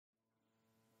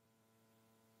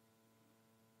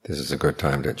This is a good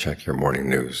time to check your morning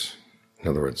news. In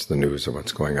other words, the news of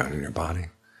what's going on in your body,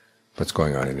 what's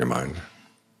going on in your mind.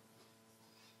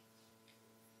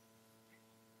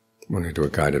 When we do a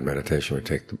guided meditation, we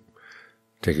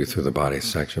take you through the body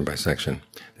section by section.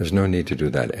 There's no need to do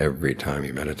that every time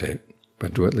you meditate,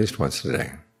 but do at least once a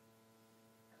day.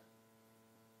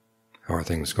 How are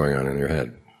things going on in your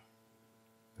head,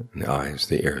 in the eyes,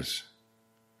 the ears?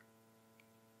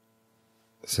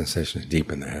 The sensation is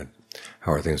deep in the head.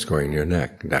 How are things going in your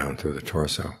neck, down through the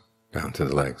torso, down to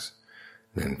the legs,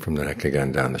 then from the neck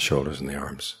again down the shoulders and the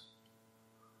arms?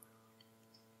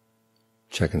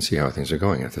 Check and see how things are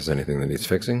going. If there's anything that needs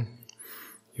fixing,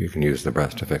 you can use the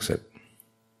breath to fix it.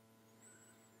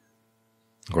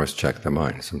 Of course, check the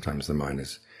mind. Sometimes the mind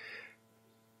is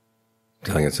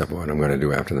telling itself what I'm going to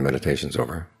do after the meditation's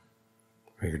over.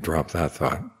 You could drop that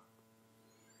thought.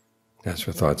 As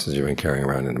for thoughts that you've been carrying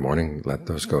around in the morning, let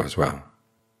those go as well.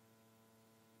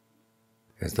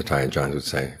 As the Thai Ajahns would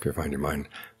say, if you find your mind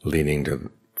leaning to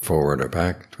forward or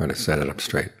back, try to set it up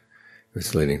straight. If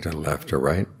it's leaning to the left or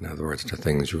right, in other words, to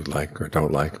things you like or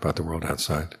don't like about the world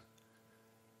outside,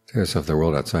 tell yourself the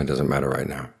world outside doesn't matter right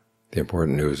now. The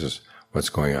important news is what's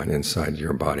going on inside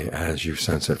your body as you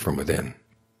sense it from within.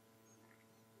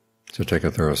 So take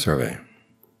a thorough survey,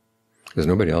 because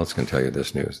nobody else can tell you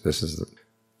this news.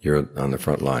 You're on the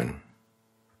front line.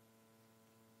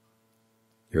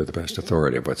 You're the best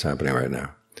authority of what's happening right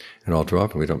now. And all too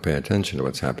often we don't pay attention to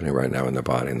what's happening right now in the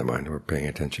body and the mind. We're paying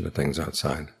attention to things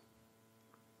outside.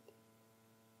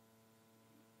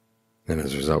 And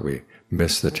as a result, we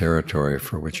miss the territory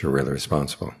for which you're really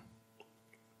responsible.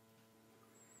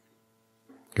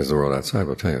 Because the world outside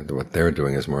will tell you that what they're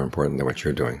doing is more important than what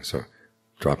you're doing. So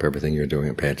drop everything you're doing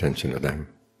and pay attention to them.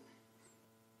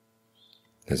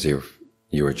 As if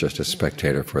you were just a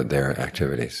spectator for their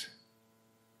activities.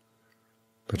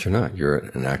 But you're not. You're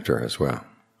an actor as well.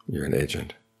 You're an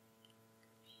agent.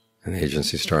 And the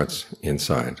agency starts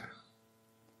inside.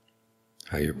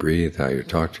 How you breathe, how you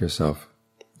talk to yourself,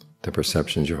 the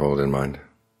perceptions you hold in mind,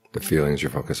 the feelings you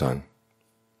focus on.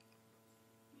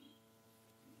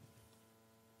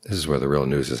 This is where the real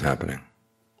news is happening.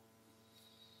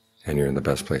 And you're in the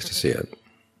best place to see it.